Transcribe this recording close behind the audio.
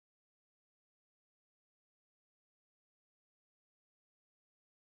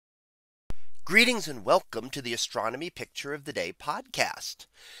Greetings and welcome to the Astronomy Picture of the Day podcast.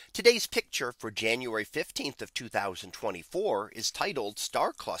 Today's picture for January 15th of 2024 is titled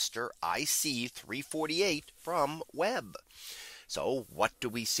Star Cluster IC 348 from Webb. So what do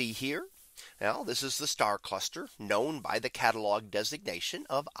we see here? Well, this is the star cluster known by the catalog designation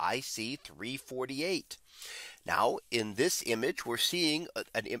of IC 348. Now in this image we're seeing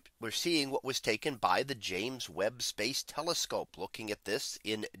what was taken by the James Webb Space Telescope, looking at this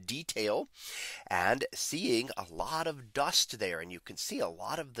in detail and seeing a lot of dust there. And you can see a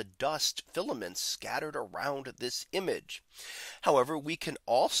lot of the dust filaments scattered around this image. However, we can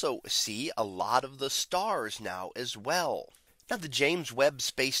also see a lot of the stars now as well. Now the James Webb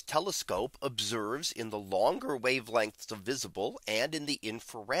Space Telescope observes in the longer wavelengths of visible and in the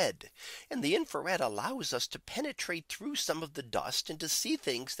infrared. And the infrared allows us to penetrate through some of the dust and to see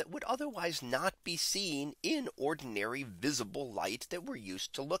things that would otherwise not be seen in ordinary visible light that we're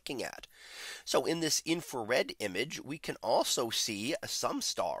used to looking at. So in this infrared image, we can also see some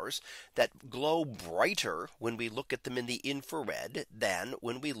stars that glow brighter when we look at them in the infrared than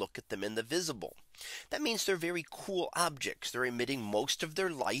when we look at them in the visible. That means they're very cool objects. They're emitting most of their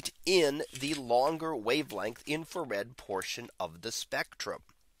light in the longer wavelength infrared portion of the spectrum.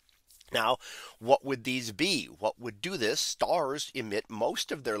 Now, what would these be? What would do this? Stars emit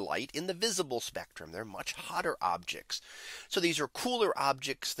most of their light in the visible spectrum. They're much hotter objects. So these are cooler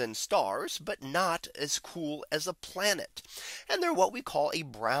objects than stars, but not as cool as a planet. And they're what we call a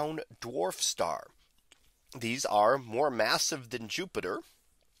brown dwarf star. These are more massive than Jupiter.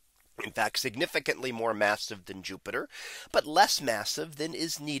 In fact, significantly more massive than Jupiter, but less massive than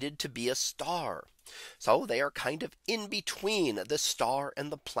is needed to be a star. So they are kind of in between the star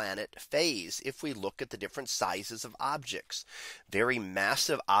and the planet phase if we look at the different sizes of objects. Very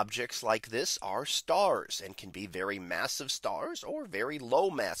massive objects like this are stars and can be very massive stars or very low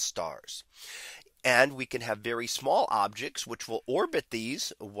mass stars. And we can have very small objects which will orbit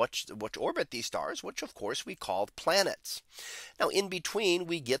these, which orbit these stars, which of course we call planets. Now in between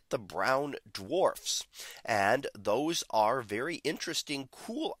we get the brown dwarfs. And those are very interesting,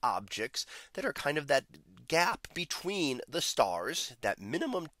 cool objects that are kind of that gap between the stars, that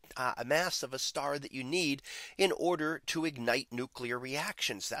minimum mass of a star that you need in order to ignite nuclear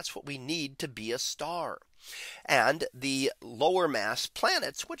reactions. That's what we need to be a star. And the lower mass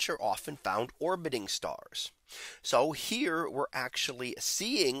planets, which are often found orbiting stars. So here we're actually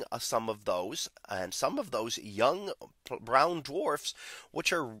seeing some of those young brown dwarfs,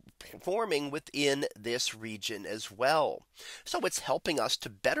 which are forming within this region as well. So it's helping us to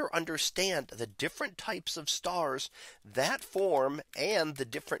better understand the different types of stars that form and the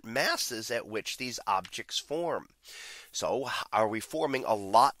different masses at which these objects form. So are we forming a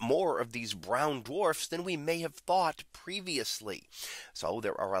lot more of these brown dwarfs than we may have thought previously? So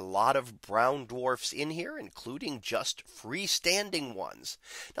there are a lot of brown dwarfs in here, including just freestanding ones.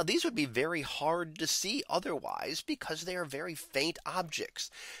 Now these would be very hard to see otherwise because they are very faint objects.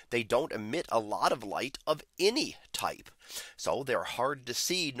 They don't emit a lot of light of any type. So they're hard to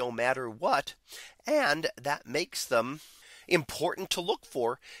see no matter what. And that makes them important to look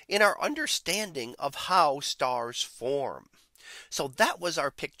for in our understanding of how stars form. So that was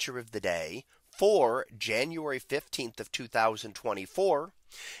our picture of the day for January 15th of 2024.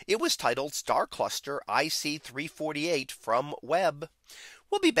 It was titled Star Cluster IC 348 from Webb.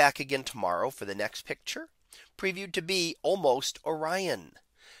 We'll be back again tomorrow for the next picture, previewed to be almost Orion.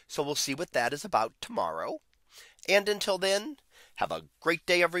 So we'll see what that is about tomorrow. And until then, have a great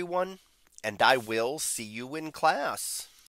day, everyone, and I will see you in class.